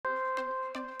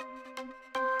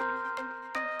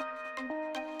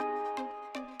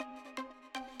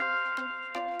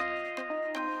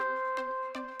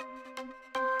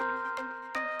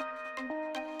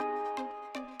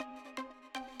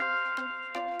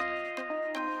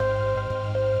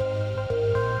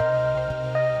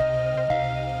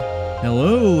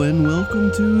Hello, and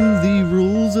welcome to the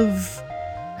Rules of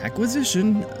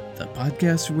Acquisition, the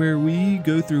podcast where we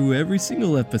go through every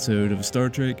single episode of Star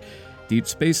Trek Deep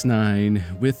Space Nine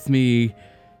with me,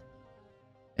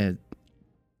 at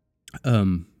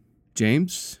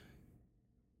James,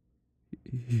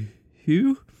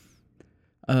 Hugh,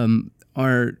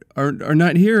 are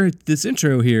not here at this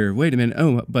intro here. Wait a minute.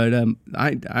 Oh, but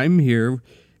I'm here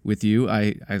with you.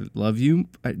 I love you.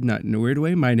 Not in a weird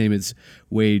way. My name is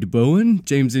Wade Bowen.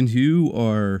 James and Hugh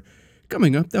are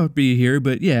coming up. They'll be here,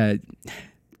 but yeah.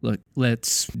 Look,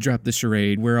 let's drop the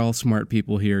charade. We're all smart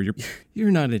people here.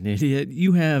 You're not an idiot.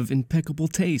 You have impeccable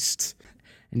taste.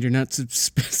 And you're not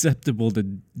susceptible to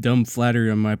dumb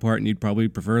flattery on my part, and you'd probably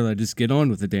prefer that I just get on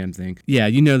with the damn thing. Yeah,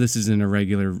 you know this isn't a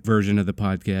regular version of the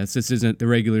podcast. This isn't the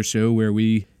regular show where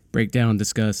we break down,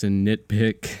 discuss, and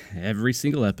nitpick every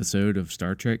single episode of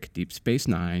Star Trek Deep Space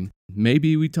Nine.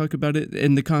 Maybe we talk about it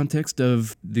in the context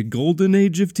of the golden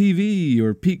age of TV,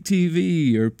 or peak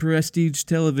TV, or prestige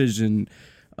television,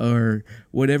 or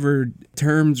whatever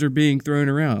terms are being thrown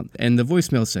around. And the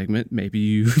voicemail segment, maybe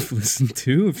you've listened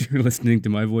to, if you're listening to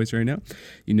my voice right now,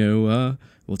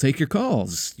 we'll take your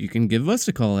calls. You can give us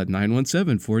a call at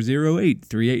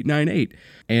 917-408-3898.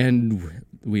 And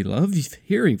we love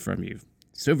hearing from you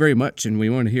so very much, and we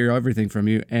want to hear everything from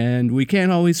you. And we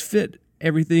can't always fit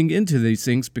everything into these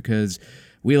things because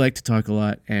we like to talk a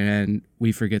lot, and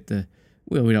we forget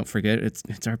we don't forget.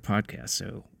 It's our podcast,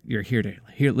 so you're here to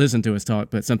listen to us talk,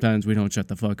 but sometimes we don't shut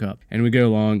the fuck up. And we go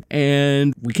along,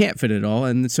 and we can't fit it all,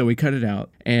 and so we cut it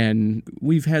out. And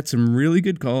we've had some really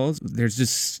good calls. There's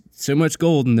just so much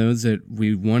gold in those that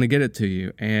we want to get it to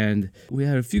you. And we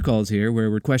had a few calls here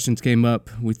where questions came up.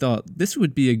 We thought this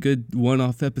would be a good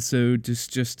one-off episode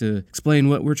just to explain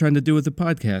what we're trying to do with the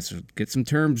podcast, get some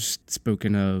terms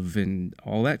spoken of, and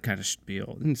all that kind of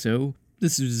spiel. And so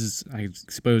this is, I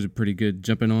suppose, a pretty good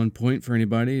jumping on point for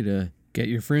anybody to get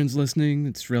your friends listening.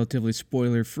 It's relatively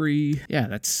spoiler-free. Yeah,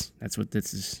 that's what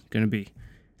this is going to be.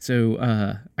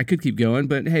 So I could keep going,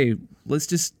 but hey, let's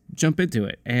just jump into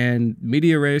it. And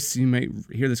media res, you might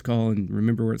hear this call and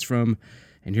remember where it's from.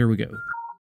 And here we go.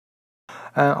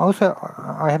 Also,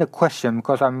 I had a question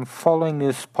because I'm following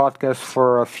this podcast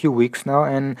for a few weeks now,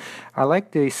 and I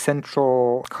like the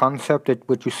central concept that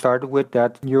what you started with,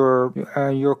 that you're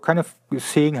kind of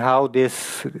seeing how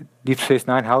this Deep Space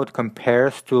Nine, how it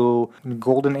compares to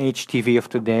Golden Age TV of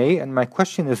today. And my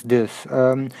question is this: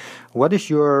 what is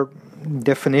your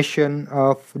definition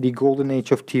of the Golden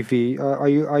Age of TV?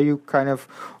 Are you kind of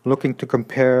looking to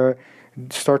compare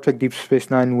Star Trek Deep Space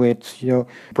Nine with,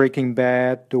 Breaking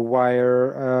Bad, The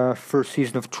Wire, first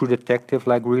season of True Detective,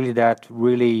 like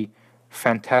really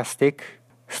fantastic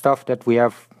stuff that we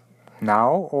have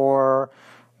now, or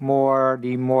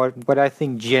the more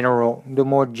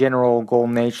general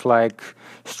Golden Age, like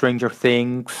Stranger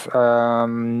Things,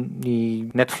 the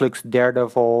Netflix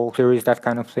Daredevil series, that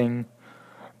kind of thing?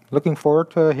 Looking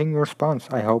forward to hearing your response,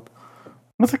 I hope.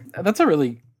 That's a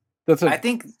really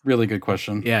good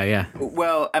question. Yeah.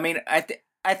 Well, I mean, I think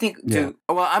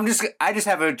I just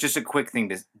have a quick thing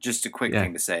to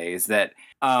say is that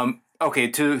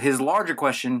to his larger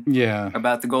question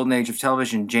about the golden age of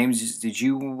television, James, did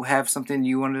you have something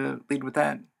you want to lead with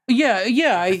that?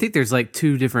 Yeah. I think there's like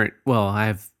two different. Well, I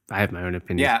have my own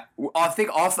opinion. Yeah, I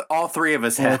think all three of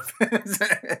us have.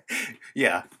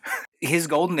 Yeah, his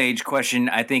golden age question.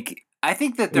 I think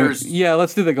that there's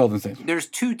let's do the golden age. There's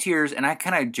two tiers, and I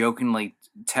kind of jokingly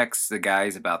text the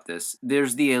guys about this.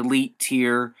 There's the elite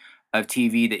tier of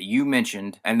TV that you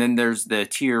mentioned, and then there's the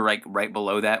tier right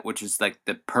below that, which is like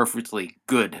the perfectly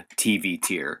good TV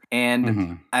tier.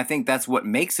 And I think that's what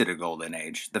makes it a golden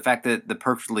age. The fact that the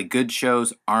perfectly good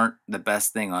shows aren't the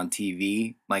best thing on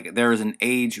TV. Like, there is an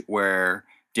age where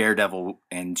Daredevil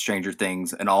and Stranger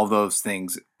Things and all those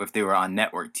things, if they were on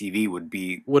network TV, would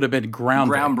have been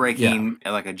groundbreaking.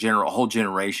 Yeah. Like a whole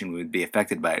generation would be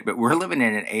affected by it. But we're living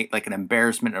in an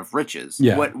embarrassment of riches.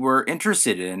 Yeah. What we're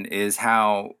interested in is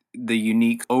how the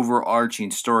unique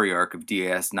overarching story arc of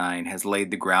DS9 has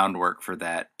laid the groundwork for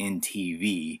that in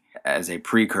TV as a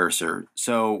precursor.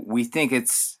 So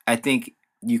I think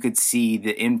you could see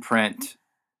the imprint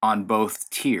on both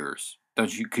tiers.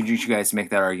 Could you guys make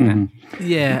that argument? Mm-hmm.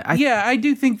 Yeah. I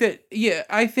do think that. Yeah,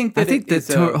 I think that. I think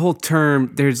the whole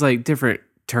term. There's like different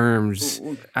terms.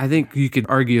 I think you could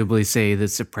arguably say that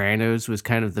Sopranos was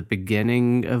kind of the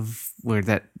beginning of where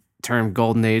that term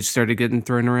golden age started getting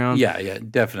thrown around. Yeah,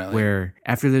 definitely. Where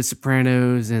after the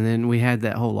Sopranos, and then we had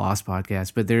that whole Lost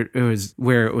podcast, but there was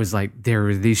like there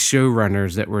were these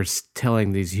showrunners that were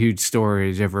telling these huge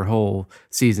stories over whole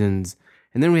seasons.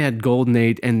 And then we had Golden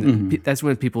Age, and that's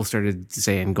when people started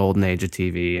saying Golden Age of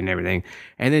TV and everything.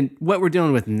 And then what we're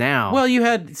dealing with now. Well, you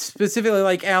had specifically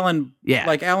like Alan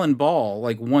Ball,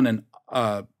 like won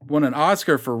an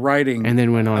Oscar for writing and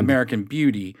then went on American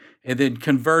Beauty, and then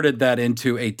converted that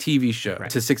into a TV show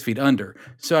to 6 Feet Under.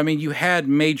 So, I mean, you had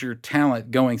major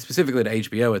talent going specifically to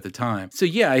HBO at the time. So,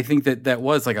 yeah, I think that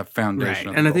was like a foundation.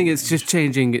 Right. And I think it's just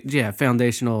changing,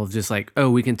 foundational of just like, oh,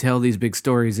 we can tell these big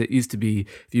stories. It used to be,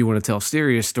 if you want to tell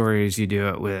serious stories, you do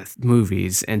it with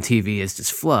movies, and TV is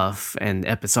just fluff and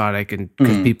episodic, and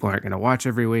because people aren't going to watch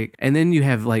every week. And then you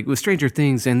have like with Stranger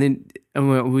Things, and then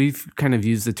we've kind of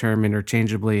used the term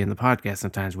interchangeably in the podcast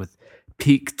sometimes with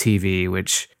peak TV,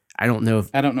 which I don't know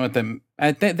what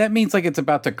that means. Like it's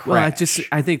about to crash. Well,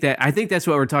 I think that's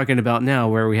what we're talking about now,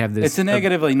 where we have this. It's a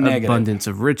negative abundance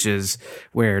of riches,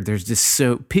 where there's just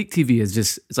so peak TV is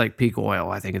just it's like peak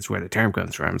oil. I think it's where the term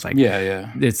comes from. It's like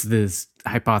it's this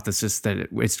hypothesis that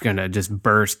it's going to just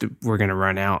burst. We're going to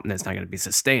run out, and it's not going to be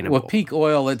sustainable. Well, peak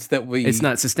oil, it's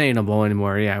not sustainable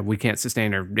anymore. Yeah, we can't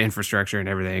sustain our infrastructure and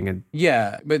everything. And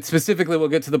but specifically, we'll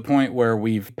get to the point where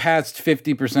we've passed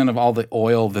 50% of all the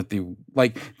oil that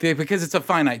because it's a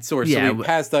finite source. Yeah, so we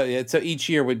passed that. So each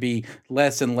year would be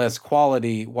less and less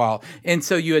quality. And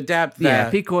so you adapt that. Yeah,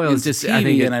 peak oil is just.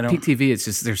 TV, I think peak TV. It's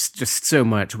just there's just so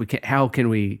much. How can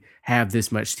we have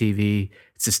this much TV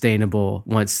sustainable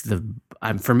once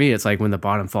for me it's like when the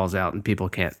bottom falls out and people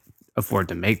can't afford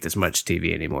to make this much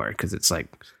TV anymore because it's like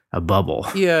a bubble.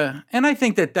 Yeah, and I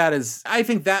think that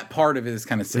part of it is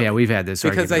kind of silly. Yeah, we've had this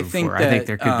because argument before. I think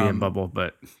there could be a bubble,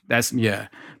 but that's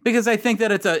because I think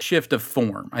that it's a shift of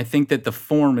form. I think that the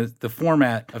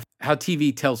format of how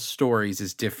TV tells stories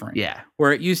is different. Yeah,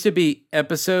 where it used to be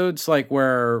episodes, like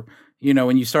where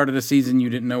when you started a season, you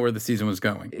didn't know where the season was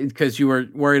going because you were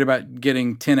worried about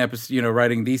getting 10 episodes,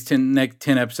 writing these 10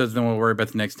 episodes, then we'll worry about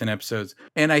the next 10 episodes.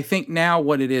 And I think now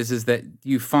what it is that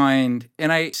you find,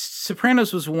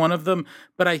 Sopranos was one of them,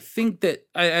 but I think that,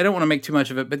 I don't want to make too much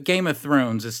of it, but Game of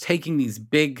Thrones is taking these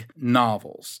big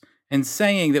novels and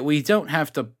saying that we don't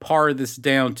have to pare this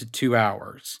down to 2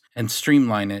 hours and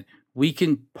streamline it. We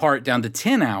can part it down to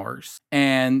 10 hours,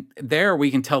 and there we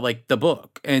can tell like the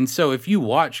book. And so if you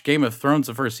watch Game of Thrones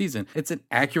the first season, it's an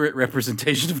accurate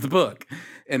representation of the book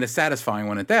and a satisfying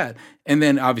one at that. And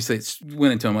then obviously it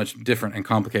went into a much different and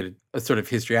complicated sort of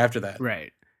history after that.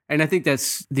 Right. And I think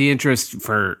that's the interest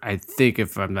I think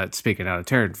if I'm not speaking out of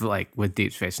turn, like with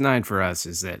Deep Space Nine for us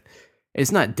is that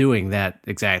it's not doing that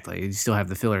exactly. You still have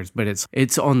the fillers, but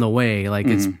it's on the way. Like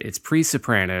it's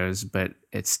pre-Sopranos, but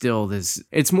it's still this.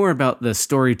 It's more about the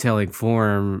storytelling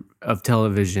form of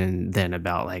television than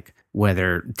about like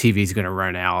whether TV is going to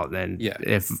run out and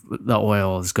if the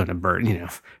oil is going to burn.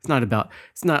 It's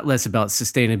not less about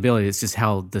sustainability. It's just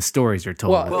how the stories are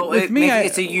told. Well,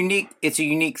 it's a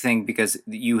unique thing because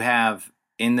you have.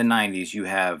 In the 90s, you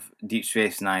have Deep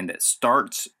Space Nine that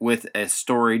starts with a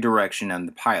story direction on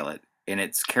the pilot, and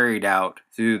it's carried out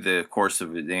through the course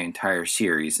of the entire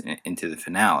series into the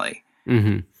finale.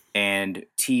 Mm-hmm. And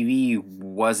TV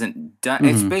wasn't done.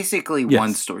 It's basically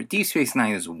one story. Deep Space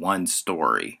Nine is one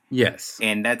story. Yes.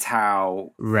 And that's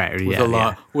how... Right, with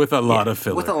a lot of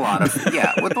filler. With a lot of...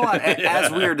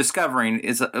 as we are discovering,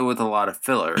 is with a lot of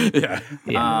filler. Yeah.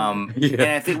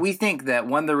 And we think that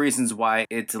one of the reasons why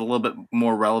it's a little bit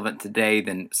more relevant today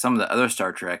than some of the other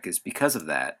Star Trek is because of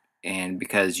that. And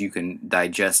because you can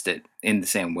digest it in the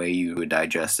same way you would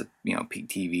digest peak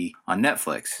TV on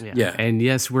Netflix. Yeah. And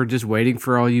yes, we're just waiting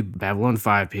for all you Babylon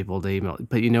 5 people to email.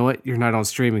 But you know what? You're not on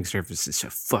streaming services, so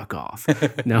fuck off.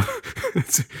 No.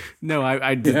 But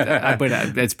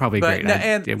it's probably great.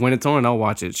 When it's on, I'll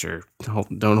watch it, sure.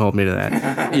 Don't hold me to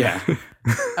that. Yeah.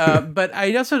 But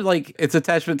I also like its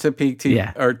attachment to peak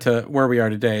TV or to where we are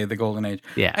today, the Golden Age.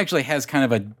 Yeah. Actually has kind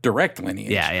of a direct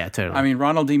lineage. Yeah, totally. I mean,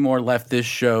 Ronald D. Moore left this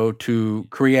show to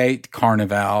create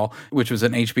Carnival, which was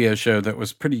an HBO show that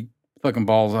was pretty fucking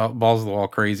balls of the wall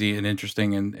crazy and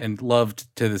interesting and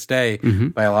loved to this day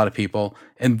by a lot of people.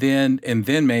 And then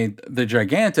made the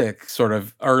gigantic sort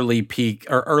of early peak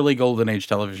or early Golden Age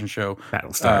television show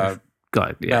Battlestar.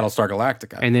 Battlestar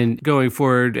Galactica. And then going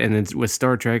forward, and then with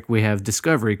Star Trek, we have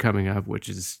Discovery coming up, which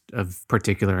is of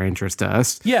particular interest to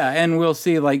us. Yeah, and we'll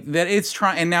see like that it's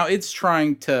trying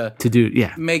to do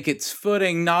make its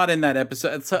footing not in that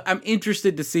episode. So I'm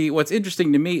interested to see what's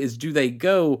interesting to me is do they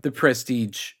go the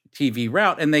prestige TV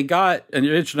route? And they got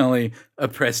originally a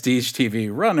prestige TV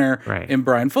runner in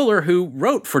Brian Fuller, who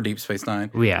wrote for Deep Space Nine.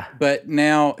 Yeah. But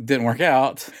now it didn't work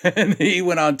out. And he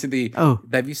went on to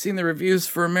have you seen the reviews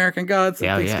for American Gods?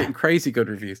 It's getting crazy good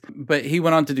reviews. But he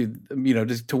went on to do,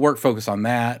 to focus on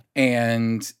that.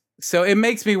 And So it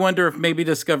makes me wonder if maybe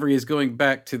Discovery is going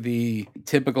back to the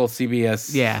typical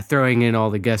CBS. Yeah, throwing in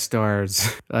all the guest stars.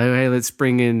 Like, hey, let's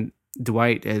bring in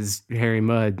Dwight as Harry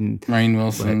Mudd and Rainn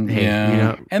Wilson. But, hey, yeah. you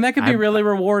know, and that could be really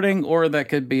rewarding, or that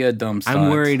could be a dumb stunt. I'm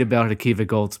worried about Akiva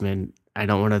Goldsman. I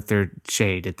don't want to throw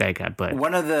shade at that guy, but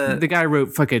one of the guy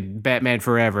wrote fucking Batman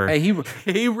Forever. Hey,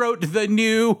 he wrote the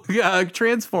new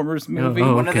Transformers movie.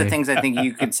 One of the things I think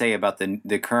you could say about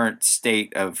the current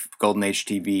state of Golden Age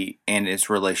TV and its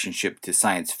relationship to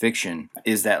science fiction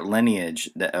is that lineage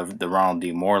of the Ronald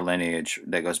D. Moore lineage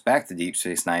that goes back to Deep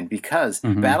Space Nine, because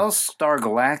Battlestar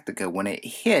Galactica, when it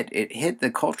hit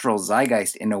the cultural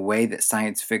zeitgeist in a way that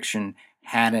science fiction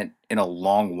hadn't in a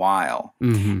long while.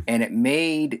 And it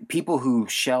made people who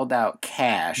shelled out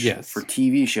cash for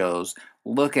TV shows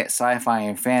look at sci-fi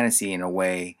and fantasy in a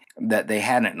way that they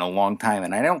hadn't in a long time.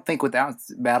 And I don't think without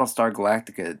Battlestar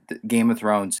Galactica, Game of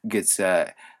Thrones gets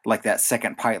like that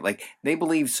second pipe. Like, they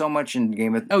believe so much in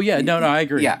Game of... Oh, yeah. No, I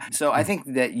agree. Yeah. So I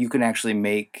think that you can actually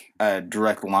make a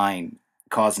direct line,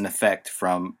 cause and effect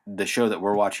from the show that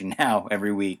we're watching now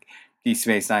every week, Deep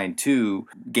Space Nine, to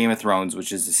Game of Thrones,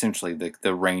 which is essentially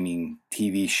the reigning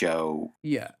TV show.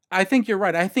 Yeah, I think you're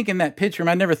right. I think in that pitch room,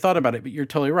 I never thought about it, but you're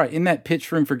totally right. In that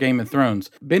pitch room for Game of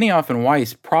Thrones, Benioff and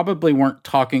Weiss probably weren't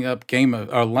talking up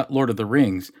Lord of the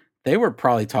Rings. They were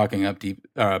probably talking up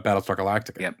Battlestar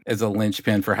Galactica as a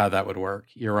linchpin for how that would work.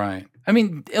 You're right. I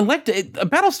mean,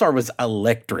 Battlestar was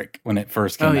electric when it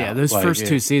first came out. Oh yeah, those first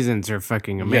two seasons are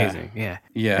fucking amazing. Yeah.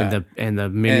 And the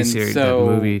miniseries, the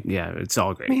movie, it's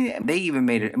all great. I mean, they even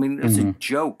made it. I mean, it was a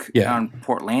joke on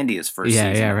Portlandia's first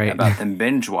season about them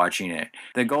binge watching it.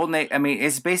 The Golden Age. I mean,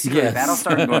 it's basically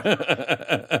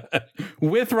Battlestar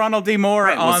with Ronald D. Moore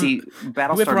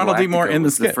Battlestar with Ronald D. Moore in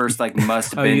the skit. The first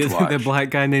must binge watch. The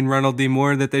black guy named Ronald D.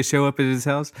 Moore that they show up at his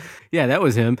house. Yeah, that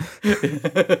was him.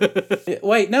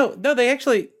 Wait, no, they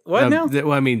actually what now?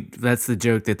 Well, I mean, that's the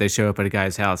joke that they show up at a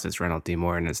guy's house. It's Ronald D.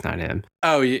 Moore, and it's not him.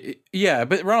 Oh, yeah,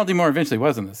 but Ronald D. Moore eventually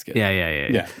was in the skit.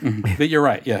 Yeah. But you're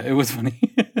right. Yeah, it was funny.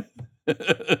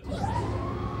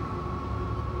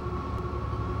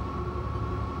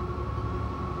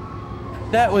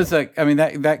 That was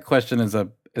that question is a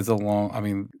long. I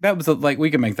mean, that was we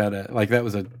can make that that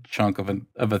was a chunk of a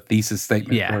thesis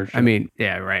statement. Yeah, for sure. I mean,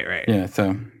 yeah, right. Yeah,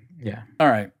 so yeah. All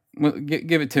right, well,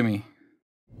 give it to me.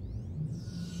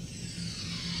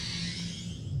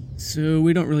 So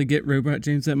we don't really get Robot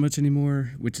James that much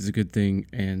anymore, which is a good thing.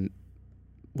 And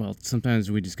well,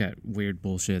 sometimes we just got weird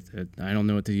bullshit that I don't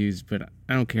know what to use, but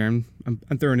I don't care. I'm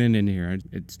throwing it in here.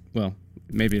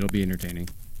 Maybe it'll be entertaining.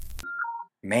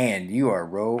 Man, you are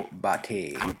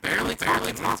roboty. I'm barely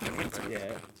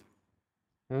Yeah.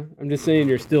 Huh? I'm just saying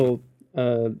you're still,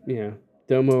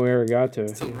 domo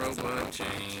arigato. Still Robot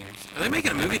James. Are they making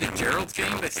a movie, The Gerald's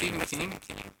Game by Stephen King?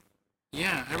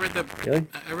 Yeah, I read that. Really?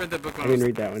 I read that book when I didn't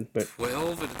read that one, but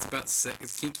 12, and it's about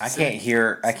sex. I can't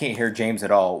hear James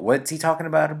at all. What's he talking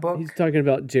about? A book? He's talking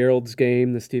about Gerald's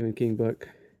Game, the Stephen King book.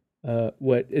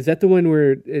 What is that? The one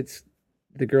where it's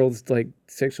the girl's like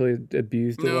sexually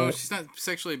abused? No, she's not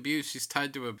sexually abused. She's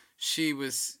tied to a. She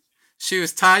was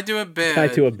tied to a bed.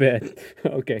 Tied to a bed.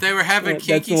 Okay. They were having kinky sex.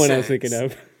 That's the one I was thinking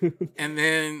of. And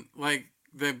then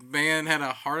the man had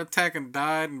a heart attack and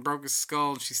died and broke his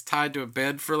skull. And she's tied to a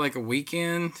bed for a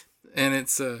weekend. And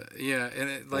it's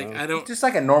I don't. Just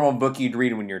like a normal book you'd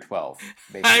read when you're 12.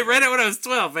 Basically. I read it when I was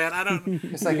 12, man. I don't.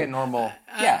 It's like a normal.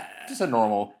 Yeah, just a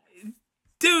normal.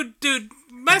 Dude,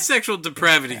 my sexual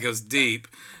depravity goes deep.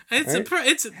 It's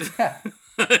It's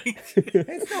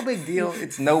no big deal.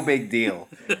 It's no big deal.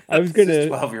 I was gonna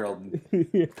 12-year-old.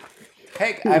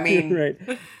 Heck, I mean,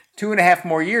 2.5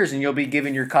 more years, and you'll be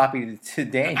giving your copy to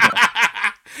Daniel.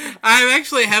 I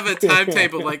actually have a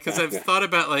timetable, because I've thought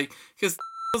about because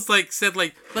said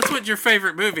let's watch your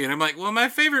favorite movie, and I'm like, well, my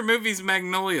favorite movie is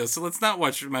Magnolia, so let's not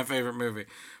watch my favorite movie.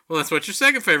 Well, let's watch your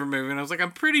second favorite movie, and I was like,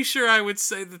 I'm pretty sure I would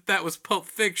say that was Pulp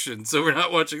Fiction, so we're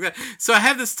not watching that. So I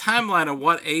have this timeline of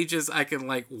what ages I can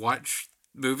watch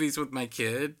movies with my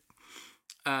kid.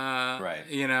 Right.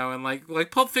 And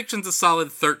like Pulp Fiction's a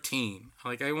solid 13.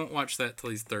 I won't watch that till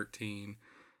he's 13.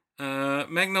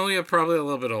 Magnolia probably a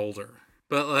little bit older,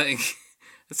 but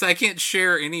so I can't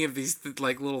share any of these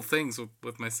little things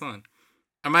with my son.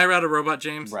 Am I allowed a Robot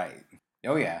James? Right.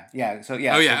 Oh yeah, yeah. So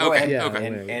yeah. Oh yeah. So go okay. ahead.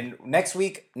 Okay. And next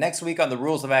week on the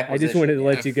rules of acquisition. I just wanted to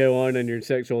let you go on your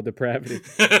sexual depravity.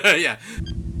 Yeah.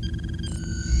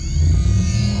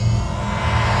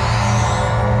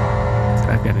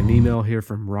 I've got an email here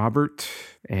from Robert,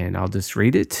 and I'll just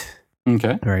read it.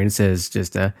 Okay. All right, it says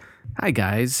just, hi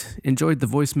guys, enjoyed the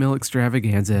voicemail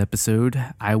extravaganza episode.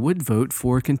 I would vote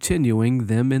for continuing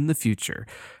them in the future.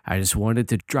 I just wanted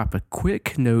to drop a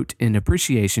quick note in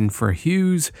appreciation for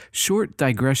Hugh's short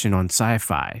digression on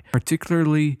sci-fi,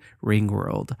 particularly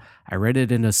Ringworld. I read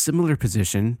it in a similar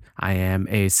position. I am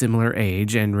a similar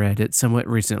age and read it somewhat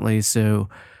recently, so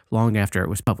long after it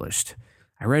was published.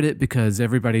 I read it because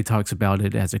everybody talks about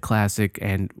it as a classic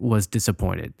and was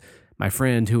disappointed. My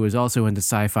friend, who was also into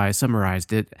sci-fi,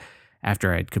 summarized it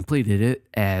after I'd completed it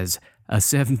as a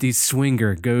 70s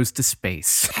swinger goes to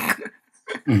space.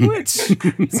 Which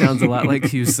sounds a lot like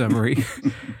Hugh's summary.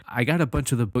 I got a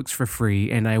bunch of the books for free,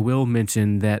 and I will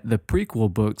mention that the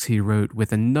prequel books he wrote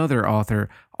with another author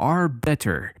are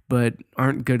better, but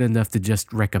aren't good enough to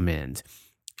just recommend.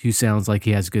 Hugh sounds like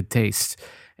he has good taste,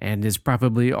 and is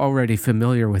probably already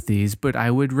familiar with these, but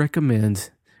I would recommend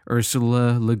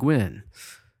Ursula Le Guin,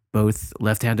 both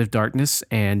Left Hand of Darkness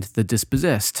and The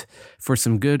Dispossessed, for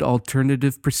some good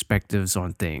alternative perspectives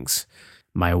on things.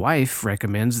 My wife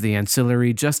recommends the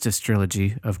Ancillary Justice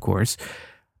trilogy, of course.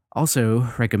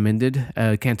 Also recommended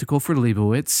A Canticle for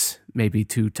Leibowitz, maybe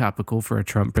too topical for a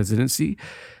Trump presidency,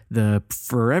 The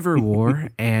Forever War,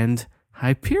 and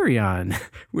Hyperion,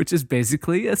 which is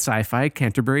basically a sci-fi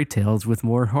Canterbury Tales with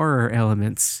more horror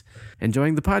elements.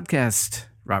 Enjoying the podcast,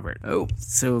 Robert. Oh,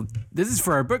 so this is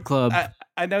for our book club.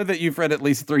 I know that you've read at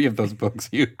least 3 of those books.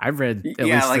 I've read at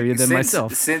least 3 of them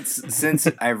myself. Since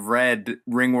I've read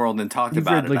Ringworld and talked You've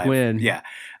about read Le Guin. yeah.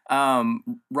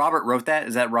 Robert wrote that.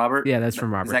 Is that Robert? Yeah, that's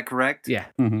from Robert. Is that correct? Yeah.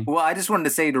 Mhm. Well, I just wanted to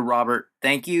say to Robert,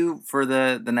 thank you for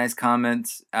the nice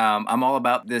comments. I'm all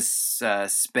about this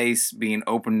space being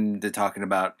open to talking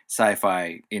about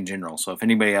sci-fi in general. So if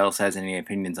anybody else has any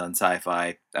opinions on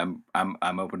sci-fi, I'm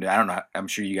open to. I don't know. I'm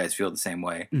sure you guys feel the same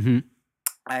way. Mm-hmm.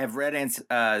 I have read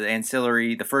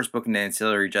the first book in the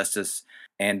Ancillary Justice,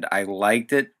 and I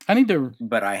liked it. I need to.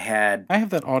 But I have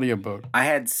that audiobook. I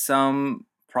had some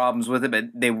problems with it, but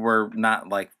they were not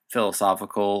like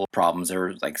philosophical problems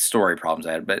or like story problems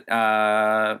I had. But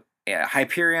yeah,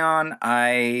 Hyperion,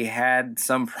 I had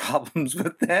some problems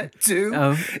with that too.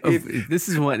 This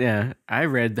is what, yeah. I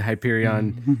read the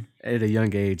Hyperion at a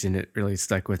young age, and it really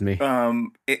stuck with me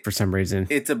for some reason.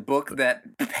 It's a book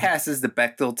that passes the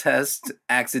Bechdel test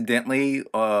accidentally,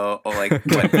 like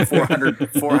what,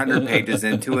 400 pages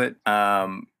into it.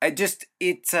 There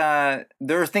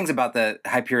are things about the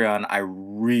Hyperion I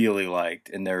really liked,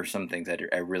 and there are some things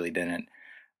I really didn't.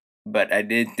 But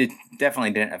it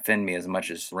definitely didn't offend me as much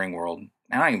as Ringworld.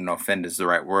 I don't even know if offend is the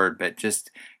right word, but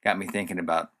just got me thinking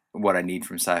about what I need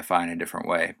from sci-fi in a different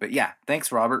way. But yeah,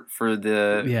 thanks Robert for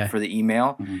the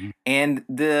email. Mm-hmm. And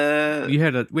we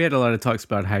had a lot of talks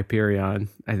about Hyperion.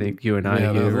 I think you and I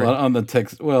on the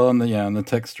text. Well, on the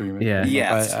text stream. Yeah,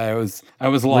 yes. I was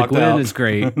locked out. is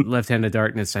great. Left Hand of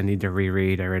Darkness. I need to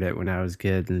reread. I read it when I was a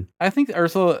kid, and I think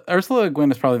Ursula Le Guin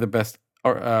is probably the best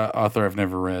author I've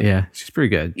never read. Yeah, she's pretty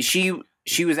good.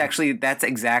 She was actually, that's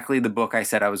exactly the book I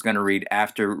said I was going to read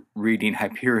after reading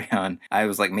Hyperion. I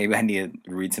was like, maybe I need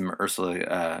to read some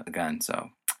Ursula Le Guin.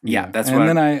 So yeah, that's and what.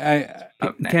 And then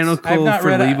Canticle for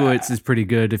Leibowitz is pretty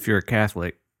good if you're a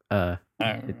Catholic.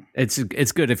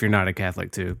 It's good if you're not a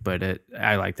Catholic too, but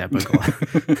I like that book a lot.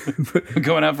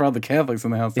 Going out for all the Catholics in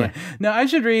the house. Yeah. No, I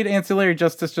should read Ancillary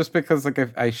Justice just because like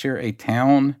I share a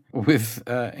town with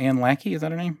Anne Leckie. Is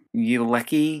that her name?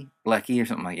 Leckie or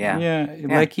something like that. Yeah,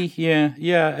 Leckie.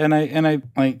 Yeah. And I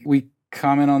like we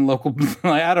comment on local.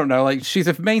 I don't know. Like she's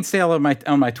a mainstay on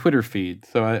my Twitter feed,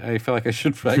 so I feel like I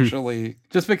should actually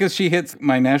just because she hits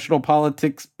my national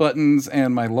politics buttons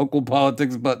and my local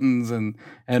politics buttons and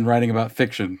writing about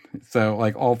fiction. So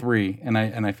like all 3, and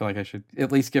I feel like I should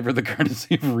at least give her the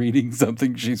courtesy of reading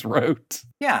something she's wrote.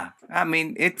 Yeah, I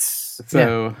mean it's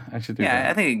I should do that.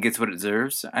 Yeah, I think it gets what it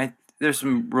deserves. There's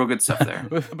some real good stuff there.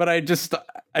 But I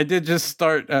did just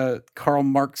start Karl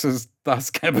Marx's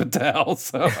Das Kapital,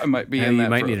 so I might be in that. You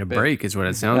might need a break, is what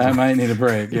it sounds like. I might need a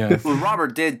break, yeah. Well,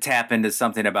 Robert did tap into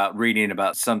something about reading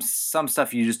about some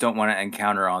stuff you just don't want to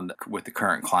encounter with the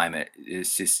current climate.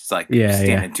 It's just like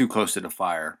standing too close to the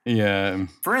fire. Yeah.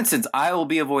 For instance, I will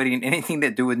be avoiding anything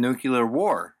to do with nuclear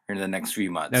war in the next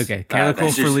few months. Okay,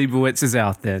 Canticle for Leibowitz is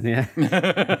out then, yeah.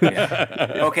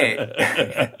 Yeah.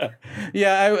 Okay.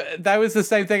 Yeah, that was the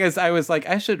same thing as I was like,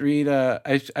 I should read,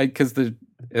 because the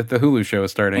Hulu show is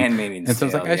starting. Handmaid's Tale. And so I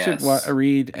was like, I should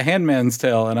read Handmaid's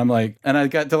Tale. And I'm like, and I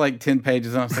got to like 10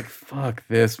 pages and I was like, fuck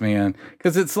this, man.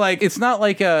 Because it's like, it's not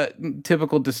like a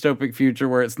typical dystopic future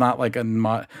where it's not like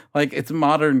it's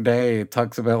modern day. It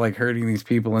talks about like herding these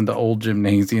people into old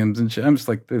gymnasiums and shit. I'm just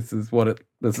like, this is what it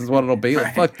This is what it'll be.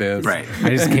 Right. Fuck this. Right. I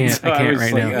just can't. So I can't was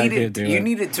right like, now. I You can't do you it.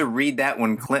 needed to read that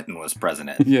when Clinton was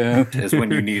president. Yeah. Is when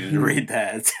you needed to read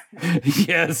that.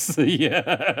 Yes.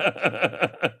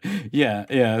 Yeah.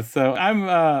 Yeah. So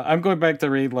I'm going back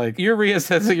to read, like, you're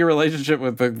reassessing your relationship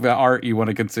with the art you want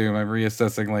to consume. I'm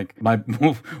reassessing, like, my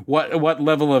what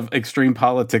level of extreme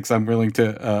politics I'm willing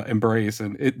to embrace,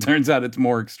 and it turns out it's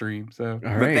more extreme. So All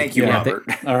But right. thank you, Yeah, Robert.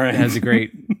 all right. That's a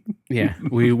great. Yeah,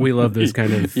 we love those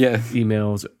kind of Yeah.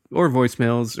 emails or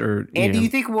voicemails or. And do know. you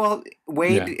think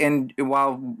Wade, Yeah. and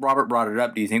while Robert brought it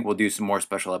up, do you think we'll do some more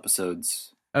special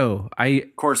episodes, Oh,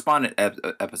 correspondent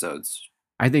episodes?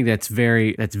 I think that's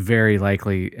very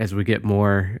likely as we get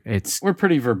more. It's We're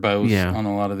pretty verbose Yeah. on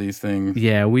a lot of these things.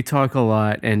 yeah, we talk a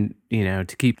lot, and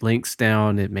to keep links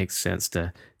down, it makes sense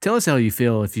to tell us how you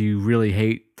feel if you really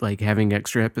hate like having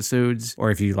extra episodes,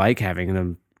 or if you like having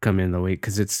them come in the week,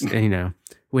 because it's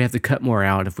we have to cut more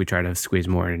out if we try to squeeze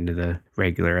more into the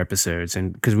regular episodes,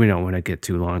 and because we don't want to get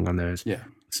too long on those. Yeah.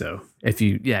 So if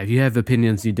you have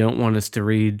opinions you don't want us to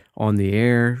read on the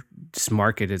air, just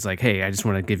mark it as like, hey, I just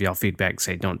want to give y'all feedback.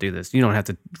 Say, don't do this. You don't have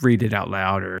to read it out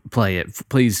loud or play it.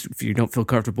 Please, if you don't feel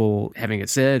comfortable having it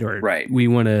said, or Right. we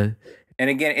want to. And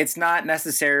again, it's not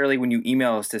necessarily when you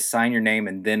email us to sign your name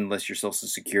and then list your social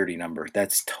security number.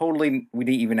 That's totally, we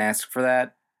didn't even ask for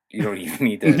that. You don't even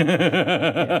need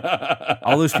to.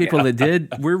 All those people that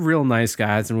did, we're real nice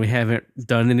guys, and we haven't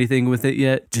done anything with it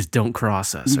yet. Just don't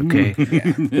cross us, okay?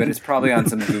 Yeah, but it's probably on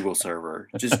some Google server.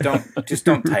 Just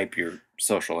don't type your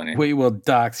social in it. We will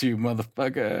dox you,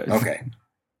 motherfucker. Okay.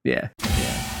 Yeah.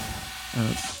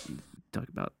 Talk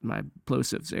about my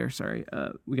plosives there. Sorry.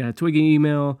 We got a Twiggy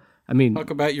email. I mean, Talk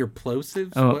about your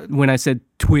plosives. oh, What? when I said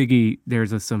Twiggy,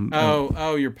 there's some.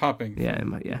 Oh, you're popping. Yeah,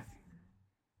 yeah.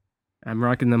 I'm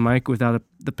rocking the mic without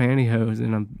the pantyhose,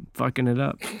 and I'm fucking it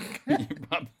up. You're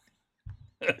popping.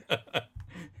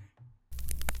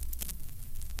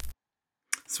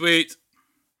 Sweet.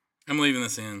 I'm leaving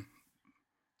this in.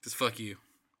 Just fuck you.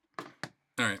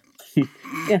 All right.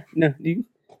 Yeah, no, you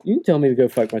can tell me to go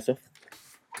fuck myself.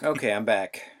 Okay, I'm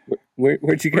back.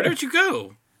 Where'd you go? Where did you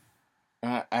go?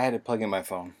 I had to plug in my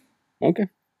phone. Okay.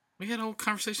 We had a whole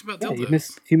conversation about Yeah,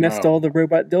 dildos. you missed No. all the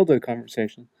robot dildo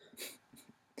conversation.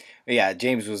 Yeah,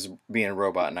 James was being a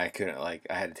robot, and I couldn't, I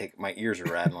had to take, my ears are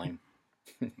rattling.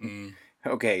 Mm.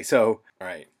 Okay, so, all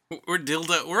right. We're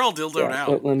all dildoed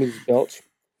out. Let me just belch.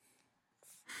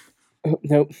 Oh,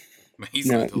 nope. He's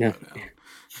No, not dildoed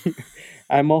out.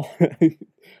 I'm all.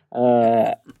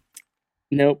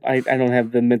 Nope. I don't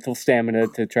have the mental stamina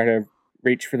to try to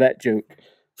reach for that joke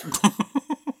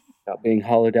about being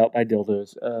hollowed out by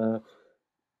dildos.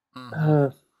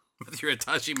 With your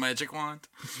Itachi magic wand.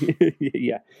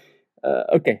 Yeah.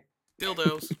 Okay.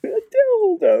 Dildos.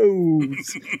 Dildos.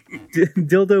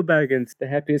 Dildo Baggins, the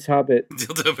happiest hobbit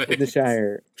Dildo in the bags.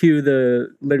 Shire. Cue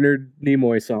the Leonard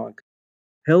Nimoy song.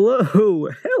 Hello.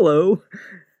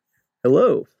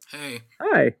 Hey.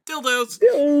 Hi. Dildos.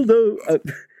 Dildo.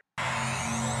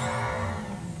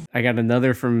 I got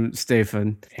another from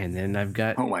Stefan, and then I've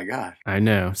got. Oh my God. I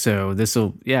know. So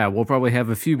we'll probably have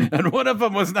a few. And one of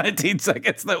them was 19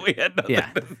 seconds that we had nothing Yeah.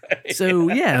 to say. So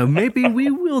yeah, maybe we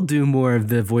will do more of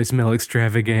the voicemail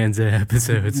extravaganza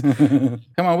episodes. Come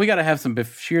on, we got to have some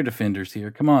sheer defenders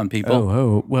here. Come on, people.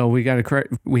 Oh, well, we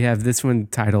have this one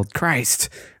titled Christ.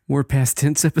 We're past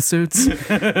tense episodes.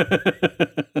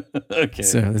 Okay.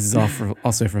 So this is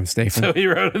also from Stefan. So he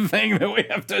wrote a thing that we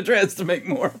have to address to make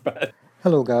more about it.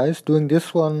 Hello guys, doing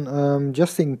this one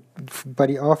just by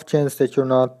the off chance that you're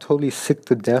not totally sick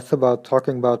to death about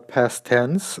talking about past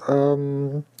tense.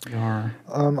 I've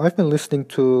been listening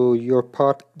to your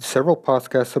several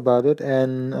podcasts about it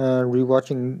and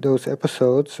rewatching those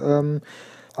episodes.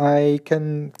 I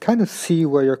can kind of see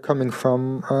where you're coming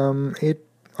from.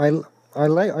 I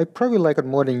probably like it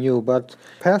more than you, but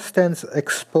past tense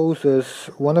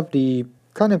exposes one of the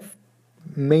kind of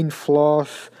main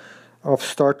flaws of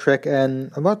Star Trek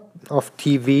and of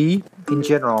TV in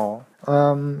general.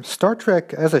 Star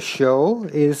Trek as a show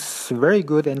is very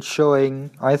good in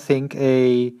showing, I think,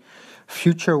 a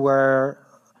future where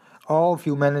all of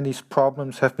humanity's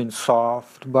problems have been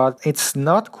solved, but it's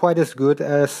not quite as good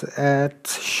as at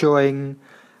showing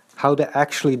how to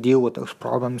actually deal with those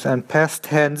problems. And past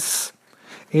tense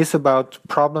is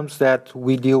problems that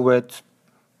we deal with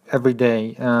every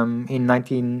day in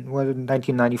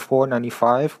 1994,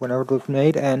 95, whenever it was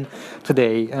made, and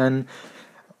today. And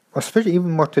especially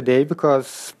even more today,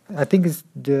 because I think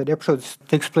the episode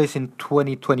takes place in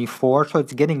 2024, so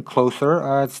it's getting closer.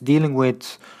 It's dealing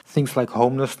with things like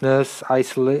homelessness,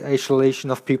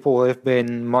 isolation of people who have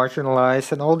been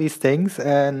marginalized, and all these things.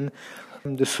 And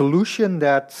the solution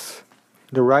that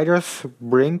the writers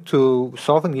bring to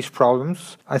solving these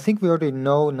problems. I think we already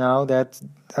know now that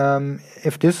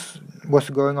if this was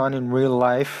going on in real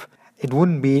life, it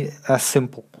wouldn't be as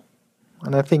simple.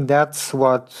 And I think that's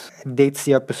what dates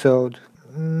the episode.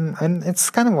 And it's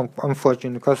kind of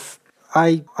unfortunate because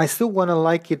I still want to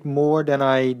like it more than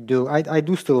I do. I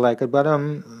do still like it, but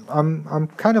I'm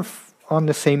kind of on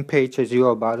the same page as you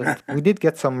about it. We did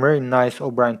get some very nice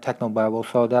O'Brien Technobabble,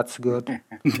 so that's good.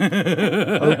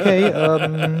 Okay,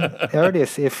 there it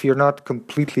is. If you're not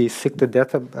completely sick to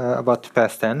death about the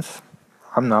past tense,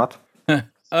 I'm not.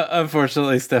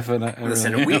 Unfortunately, Stefan.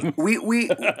 Listen,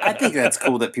 I think that's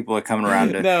cool that people are coming around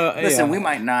to. No, listen, yeah. we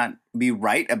might not be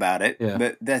right about it, Yeah.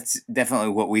 but that's definitely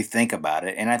what we think about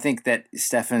it. And I think that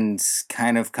Stefan's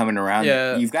kind of coming around.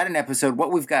 Yeah. You've got an episode.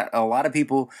 What we've got, a lot of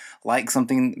people like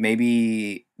something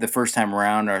maybe the first time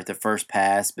around or at the first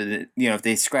pass, but if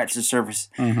they scratch the surface,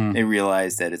 they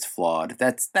realize that it's flawed.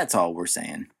 That's all we're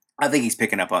saying. I think he's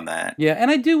picking up on that. Yeah,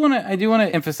 and I do want to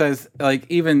emphasize, like,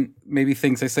 even maybe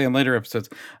things I say in later episodes.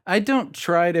 I don't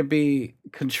try to be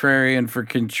contrarian for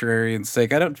contrarian's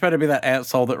sake. I don't try to be that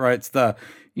asshole that writes the,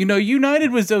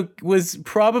 United was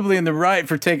probably in the right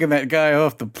for taking that guy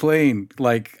off the plane.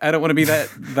 Like, I don't want to be that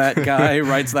guy who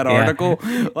writes that article.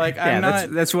 Like, I'm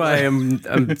not. That's why I'm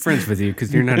friends with you,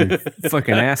 because you're not a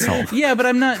fucking asshole. Yeah, but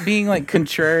I'm not being like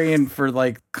contrarian for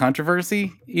like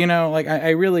controversy. Like I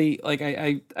really like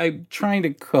I'm trying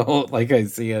to quote like I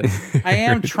see it. I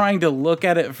am trying to look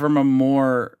at it from a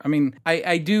more. I mean,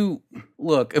 I do.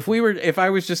 Look, if I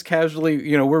was just casually,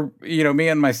 me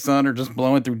and my son are just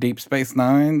blowing through Deep Space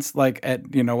Nines, like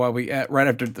right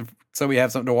after so we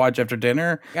have something to watch after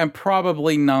dinner. I'm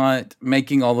probably not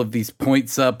making all of these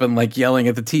points up and like yelling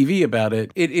at the TV about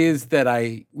it. It is that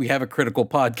we have a critical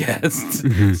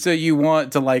podcast, so you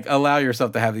want to like allow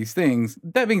yourself to have these things.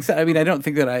 That being said, I mean, I don't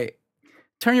think that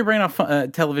turn your brain off.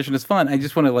 Television is fun. I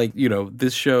just want to like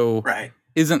this show. Right.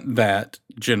 Isn't that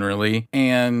generally,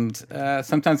 and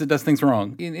sometimes it does things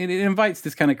wrong. It invites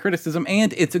this kind of criticism,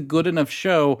 and it's a good enough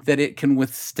show that it can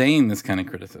withstand this kind of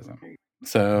criticism.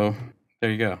 So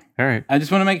there you go. All right. I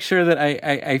just want to make sure that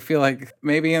I feel like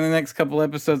maybe in the next couple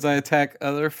episodes I attack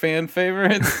other fan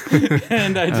favorites,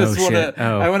 and I just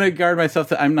I want to guard myself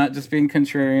that I'm not just being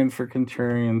contrarian for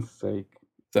contrarian's sake.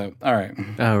 So, all right.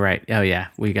 Oh, right. Oh, yeah.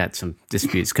 We got some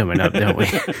disputes coming up, don't we?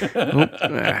 All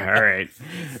right.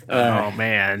 Oh,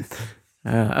 man.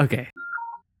 Okay.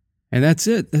 And that's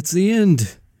it. That's the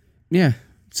end. Yeah.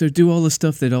 So do all the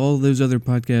stuff that all those other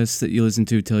podcasts that you listen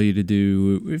to tell you to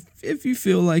do. If you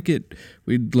feel like it,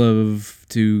 we'd love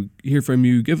to hear from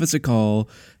you. Give us a call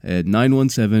at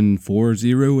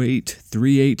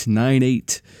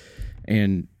 917-408-3898.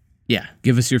 And, yeah,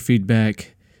 give us your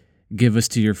feedback. Give us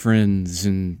to your friends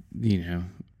and,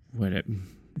 whatever.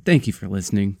 Thank you for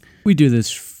listening. We do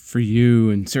this for you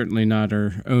and certainly not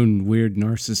our own weird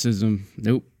narcissism.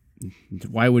 Nope.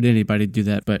 Why would anybody do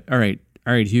that? But all right,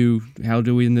 Hugh, how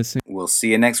do we end this thing? We'll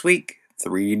see you next week.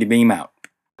 3 to beam out.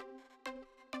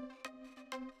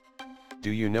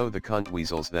 Do you know the cunt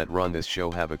weasels that run this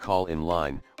show have a call-in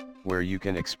line, where you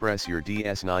can express your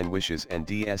DS9 wishes and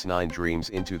DS9 dreams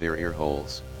into their ear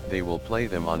holes? They will play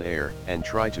them on air and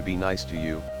try to be nice to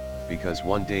you, because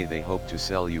one day they hope to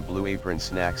sell you Blue Apron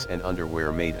snacks and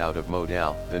underwear made out of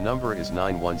modal. The number is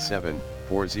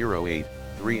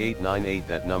 917-408-3898.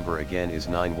 That number again is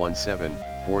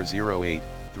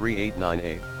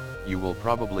 917-408-3898. You will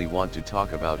probably want to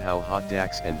talk about how hot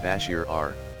Dax and Bashir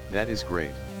are. That is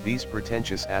great. These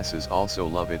pretentious asses also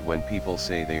love it when people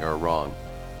say they are wrong.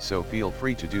 So feel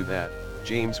free to do that.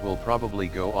 James will probably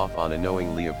go off on a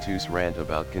knowingly obtuse rant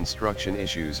about construction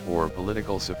issues or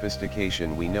political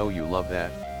sophistication. We know you love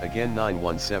that. Again,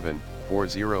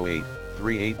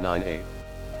 917-408-3898.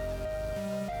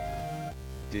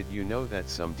 Did you know that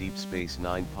some Deep Space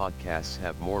Nine podcasts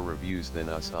have more reviews than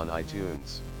us on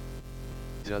iTunes?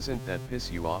 Doesn't that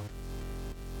piss you off?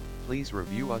 Please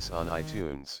review us on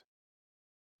iTunes.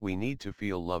 We need to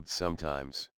feel loved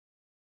sometimes.